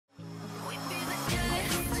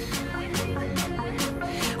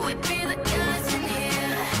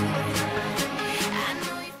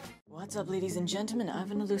What's up, ladies and gentlemen? I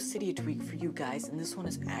have another Cydia tweak for you guys, and this one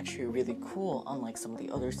is actually really cool, unlike some of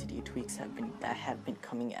the other Cydia tweaks that have been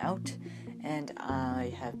coming out and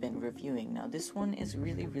I have been reviewing. Now this one is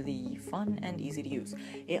really fun and easy to use.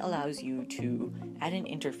 It allows you to add an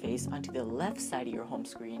interface onto the left side of your home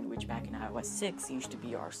screen, which back in iOS 6 used to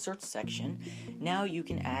be our search section. Now you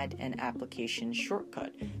can add an application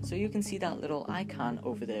shortcut, so you can see that little icon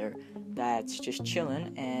over there that's just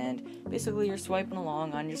chilling, and basically you're swiping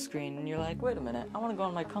along on your screen and you're like, wait a minute, I want to go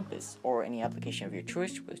on my compass or any application of your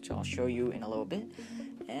choice, which I'll show you in a little bit.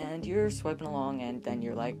 And you're swiping along and then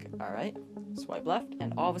you're like, alright, swipe left,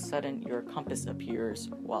 and all of a sudden your compass appears,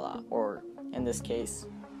 voila, or in this case,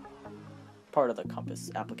 part of the compass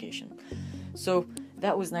application. So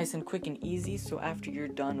that was nice and quick and easy. So after you're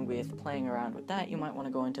done with playing around with that, you might want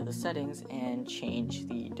to go into the settings and change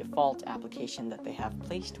the default application that they have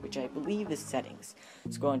placed, which I believe is settings.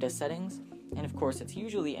 So go into settings, and of course it's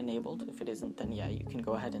usually enabled. If it isn't, then yeah, you can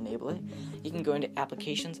go ahead and enable it. You can go into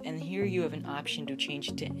applications, and here you have an option to change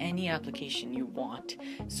it to any application you want.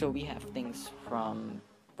 So we have things from,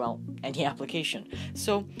 well, any application.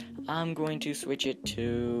 So I'm going to switch it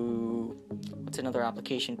to, what's another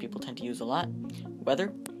application people tend to use a lot?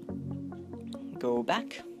 Weather. Go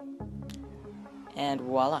back. And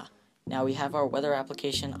voila. Now we have our weather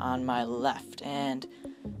application on my left. And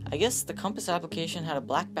I guess the compass application had a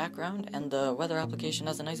black background and the weather application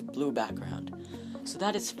has a nice blue background. So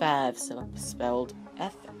that is FAV, spelled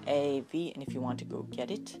F-A-V, and if you want to go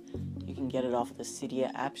get it, you can get it off the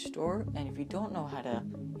Cydia App Store. And if you don't know how to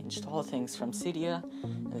install things from Cydia,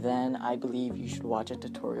 then I believe you should watch a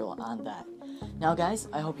tutorial on that. Now guys,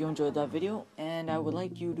 I hope you enjoyed that video, and I would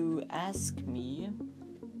like you to ask me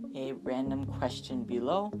a random question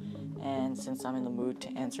below, and since I'm in the mood to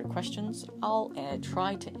answer questions, I'll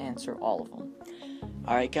try to answer all of them.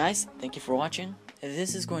 Alright guys, thank you for watching.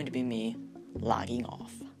 This is going to be me logging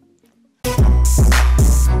off.